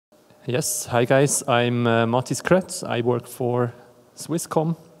Yes, hi guys, I'm Mathis Kretz. I work for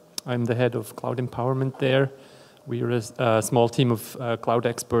Swisscom. I'm the head of cloud empowerment there. We're a small team of cloud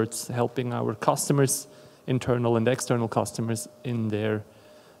experts helping our customers, internal and external customers, in their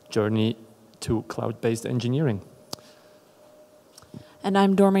journey to cloud-based engineering. And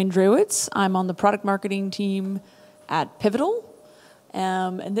I'm Dormain Drewitz. I'm on the product marketing team at Pivotal.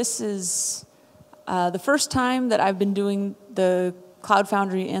 And this is the first time that I've been doing the Cloud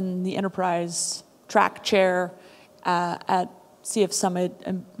Foundry in the enterprise track chair at CF Summit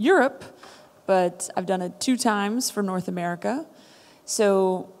in Europe, but I've done it 2 times for North America.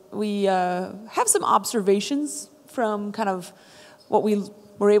 So we have some observations from kind of what we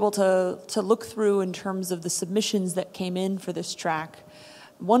were able to look through in terms of the submissions that came in for this track.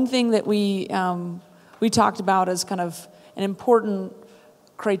 One thing that we talked about as kind of an important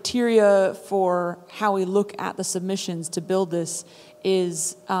criteria for how we look at the submissions to build this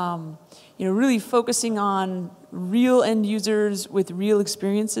is really focusing on real end users with real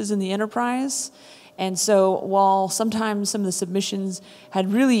experiences in the enterprise. And so while sometimes some of the submissions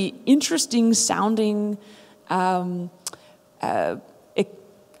had really interesting sounding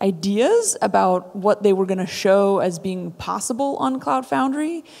ideas about what they were going to show as being possible on Cloud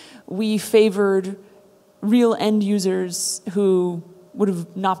Foundry, we favored real end users who would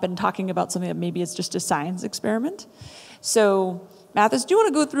have not been talking about something that maybe it's just a science experiment. So Mathis, do you want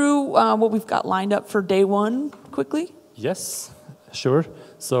to go through what we've got lined up for day 1 quickly? Yes, sure.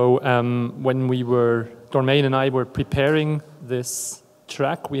 So when Dormain and I were preparing this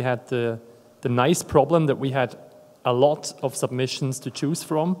track, we had the nice problem that we had a lot of submissions to choose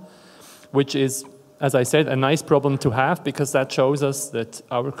from, which is, as I said, a nice problem to have, because that shows us that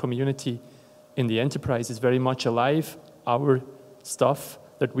our community in the enterprise is very much alive. Our stuff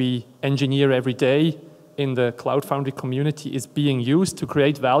that we engineer every day in the Cloud Foundry community is being used to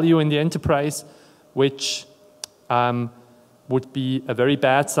create value in the enterprise, which would be a very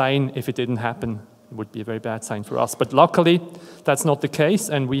bad sign if it didn't happen. It would be a very bad sign for us. But luckily, that's not the case,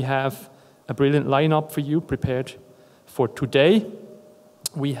 and we have a brilliant lineup for you prepared for today.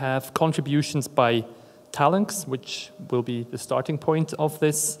 We have contributions by Talanx, which will be the starting point of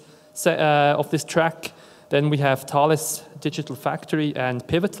this track. Then we have Thales Digital Factory and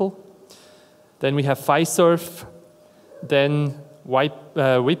Pivotal. Then we have Fiserv, then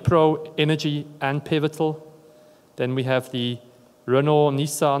Wipro, Energy, and Pivotal. Then we have the Renault,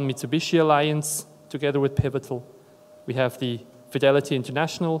 Nissan, Mitsubishi Alliance together with Pivotal. We have the Fidelity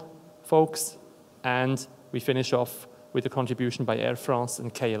International folks, and we finish off with a contribution by Air France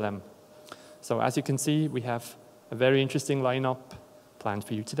and KLM. So as you can see, we have a very interesting lineup planned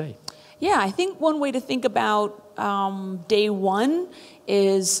for you today. Yeah, I think one way to think about day 1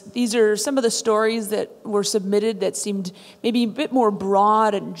 is these are some of the stories that were submitted that seemed maybe a bit more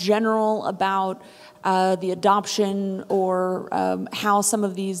broad and general about the adoption or how some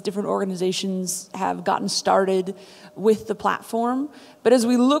of these different organizations have gotten started with the platform. But as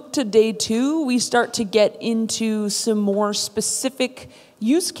we look to day 2, we start to get into some more specific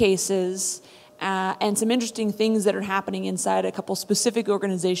use cases and some interesting things that are happening inside a couple specific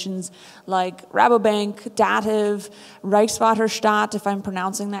organizations like Rabobank, Dativ, Reichsvaterstaat, if I'm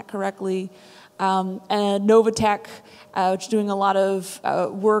pronouncing that correctly, and Novatech, which is doing a lot of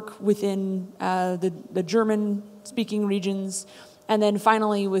work within the German-speaking regions. And then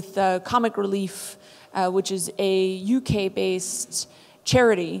finally with Comic Relief, which is a UK-based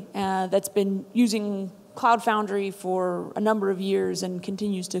charity that's been using Cloud Foundry for a number of years and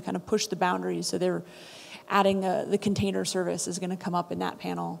continues to kind of push the boundaries. So they're adding the container service is going to come up in that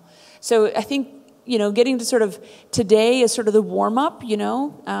panel. So I think, getting to sort of today is sort of the warm-up,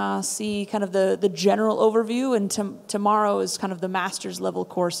 see kind of the general overview, and tomorrow is kind of the master's level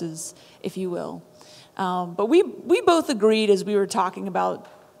courses, if you will. But we both agreed as we were talking about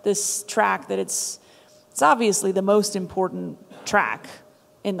this track that it's obviously the most important track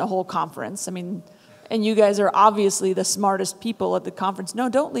in the whole conference. I mean, and you guys are obviously the smartest people at the conference. No,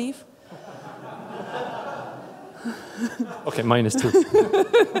 don't leave. Okay,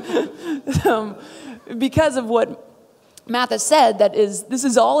 -2. Because of what Mathis said, this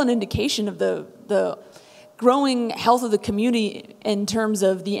is all an indication of the growing health of the community in terms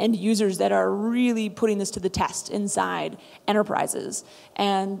of the end users that are really putting this to the test inside enterprises.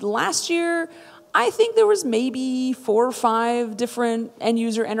 And last year, I think there was maybe 4 or 5 different end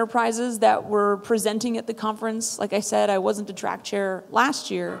user enterprises that were presenting at the conference. Like I said, I wasn't a track chair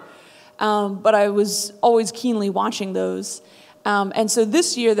last year, but I was always keenly watching those. And so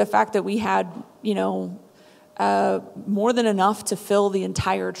this year, the fact that we had, more than enough to fill the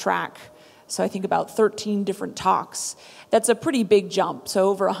entire track So I think about 13 different talks. That's a pretty big jump. So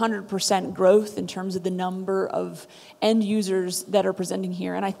over 100% growth in terms of the number of end users that are presenting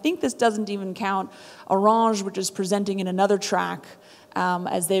here. And I think this doesn't even count Orange, which is presenting in another track,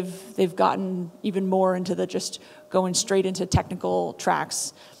 as they've gotten even more into the just going straight into technical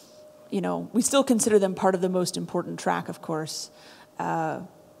tracks. You know, we still consider them part of the most important track, of course,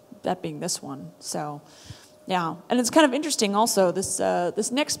 that being this one. So, yeah, and it's kind of interesting also,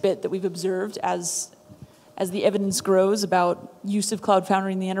 this next bit that we've observed as the evidence grows about use of Cloud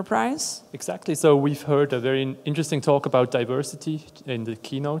Foundry in the enterprise. Exactly, so we've heard a very interesting talk about diversity in the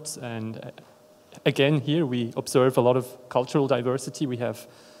keynotes, and again, here we observe a lot of cultural diversity. We have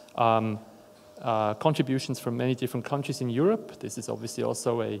contributions from many different countries in Europe. This is obviously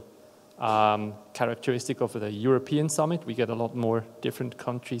also a characteristic of the European Summit. We get a lot more different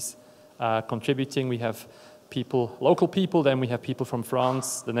countries contributing. We have people, local people, then we have people from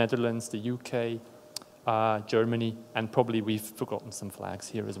France, the Netherlands, the UK, Germany, and probably we've forgotten some flags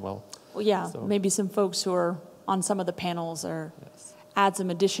here as well. Well, yeah, so maybe some folks who are on some of the panels or add some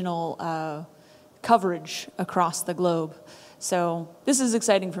additional coverage across the globe. So this is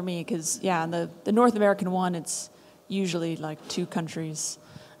exciting for me because, yeah, the North American one, it's usually like 2 countries.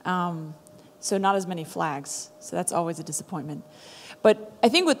 So not as many flags. So that's always a disappointment. But I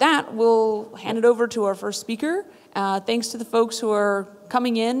think with that, we'll hand it over to our first speaker. Thanks to the folks who are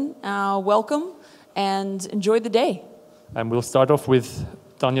coming in. Welcome and enjoy the day. And we'll start off with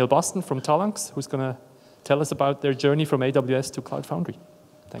Daniel Basten from Talanx, who's going to tell us about their journey from AWS to Cloud Foundry.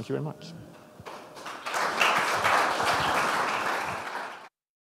 Thank you very much.